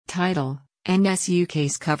Title: NSU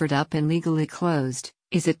case covered up and legally closed.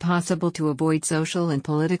 Is it possible to avoid social and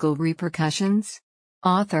political repercussions?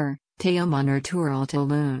 Author: Teoman Ertuğrul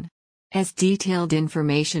Tolun. As detailed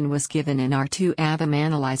information was given in our 2 Avim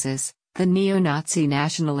analysis, the neo-Nazi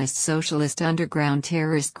Nationalist Socialist underground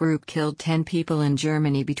terrorist group killed 10 people in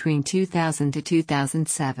Germany between 2000 to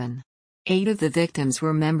 2007. 8 of the victims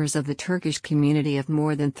were members of the Turkish community of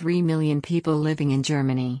more than 3 million people living in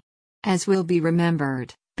Germany. As will be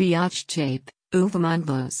remembered, Behçetçi, Uwe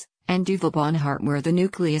Mundlos, and Uwe Bonhardt were the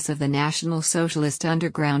nucleus of the National Socialist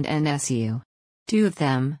underground NSU. 2 of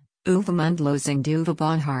them, Uwe Mundlos and Uwe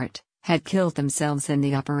Bonhardt, had killed themselves in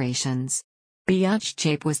the operations.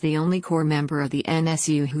 Behçetçi was the only core member of the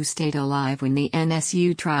NSU who stayed alive when the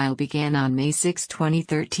NSU trial began on May 6,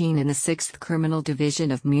 2013 in the 6th Criminal Division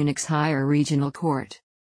of Munich's Higher Regional Court.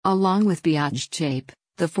 Along with Behçetçi,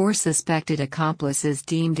 the 4 suspected accomplices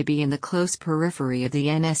deemed to be in the close periphery of the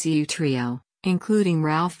NSU trio, including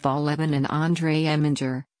Ralph Volleben and André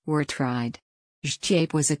Eminger, were tried.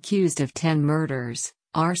 Behçetçi was accused of 10 murders,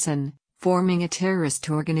 arson, forming a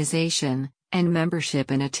terrorist organization, and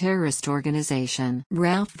membership in a terrorist organization.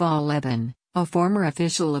 Ralph Volleben, a former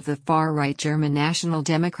official of the far-right German National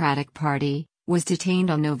Democratic Party, was detained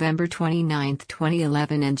on November 29,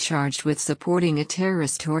 2011 and charged with supporting a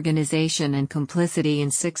terrorist organization and complicity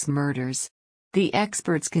in 6 murders. The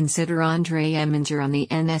experts consider André Eminger on the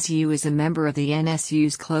NSU as a member of the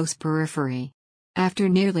NSU's close periphery. After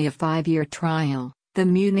nearly a 5-year trial, the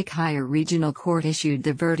Munich Higher Regional Court issued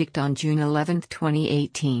the verdict on June 11,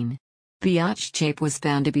 2018. Behçetçi was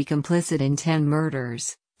found to be complicit in 10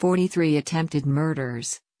 murders, 43 attempted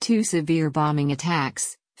murders, 2 severe bombing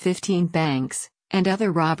attacks, 15 banks, and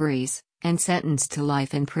other robberies, and sentenced to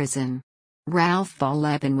life in prison. Ralph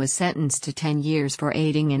Volleben was sentenced to 10 years for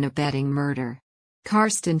aiding and abetting murder.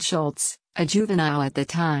 Carsten Schultz, a juvenile at the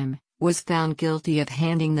time, was found guilty of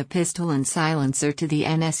handing the pistol and silencer to the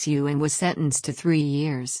NSU and was sentenced to 3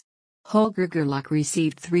 years. Holger Gerlach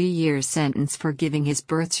received 3 years sentence for giving his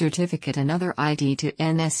birth certificate and other ID to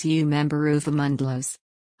NSU member Uwe Mundlos.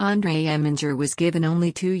 André Eminger was given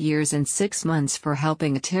only 2 years and 6 months for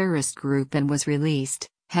helping a terrorist group and was released,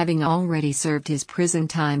 having already served his prison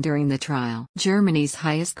time during the trial. Germany's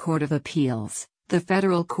highest court of appeals, the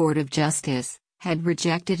Federal Court of Justice, had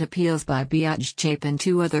rejected appeals by Behçetçi and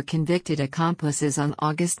 2 other convicted accomplices on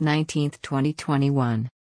August 19, 2021.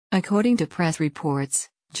 According to press reports,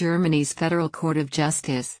 Germany's Federal Court of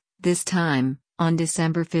Justice, this time, on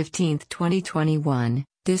December 15, 2021,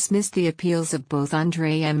 dismissed the appeals of both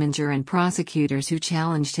André Eminger and prosecutors who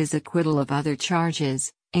challenged his acquittal of other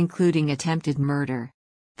charges, including attempted murder.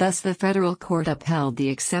 Thus the federal court upheld the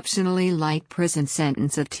exceptionally light prison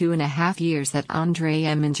sentence of 2.5 years that André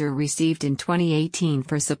Eminger received in 2018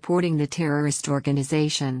 for supporting the terrorist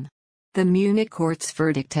organization. The Munich court's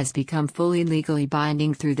verdict has become fully legally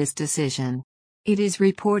binding through this decision. It is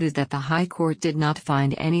reported that the High Court did not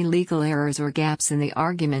find any legal errors or gaps in the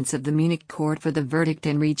arguments of the Munich court for the verdict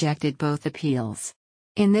and rejected both appeals.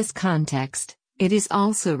 In this context, it is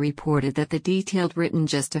also reported that the detailed written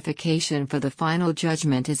justification for the final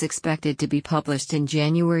judgment is expected to be published in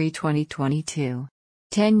January 2022.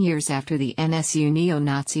 10 years after the NSU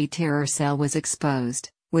neo-Nazi terror cell was exposed,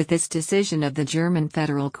 with this decision of the German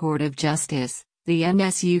Federal Court of Justice, the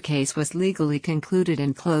NSU case was legally concluded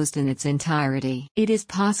and closed in its entirety. It is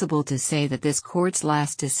possible to say that this court's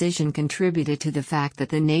last decision contributed to the fact that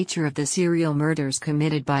the nature of the serial murders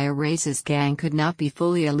committed by a racist gang could not be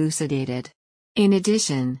fully elucidated. In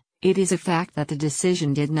addition, it is a fact that the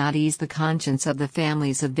decision did not ease the conscience of the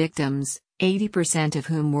families of victims, 80% of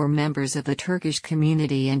whom were members of the Turkish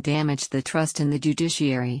community, and damaged the trust in the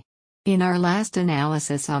judiciary. In our last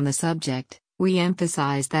analysis on the subject, we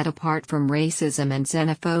emphasized that apart from racism and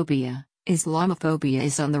xenophobia, Islamophobia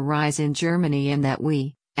is on the rise in Germany and that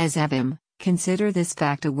we, as Avim, consider this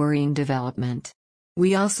fact a worrying development.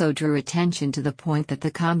 We also drew attention to the point that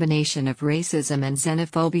the combination of racism and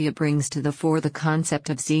xenophobia brings to the fore the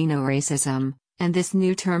concept of xenoracism, and this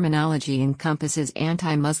new terminology encompasses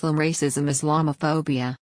anti-Muslim racism,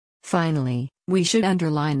 Islamophobia. Finally, we should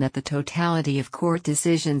underline that the totality of court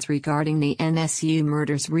decisions regarding the NSU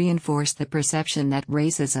murders reinforce the perception that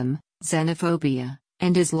racism, xenophobia,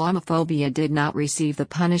 and Islamophobia did not receive the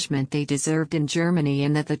punishment they deserved in Germany,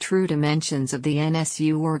 and that the true dimensions of the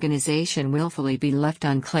NSU organization willfully be left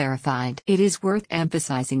unclarified. It is worth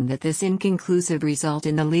emphasizing that this inconclusive result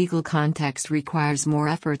in the legal context requires more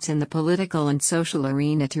efforts in the political and social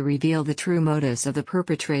arena to reveal the true motives of the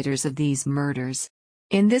perpetrators of these murders.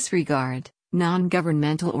 In this regard,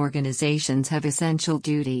 non-governmental organizations have essential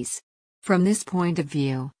duties. From this point of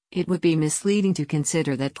view, It would be misleading to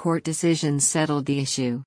consider that court decisions settled the issue.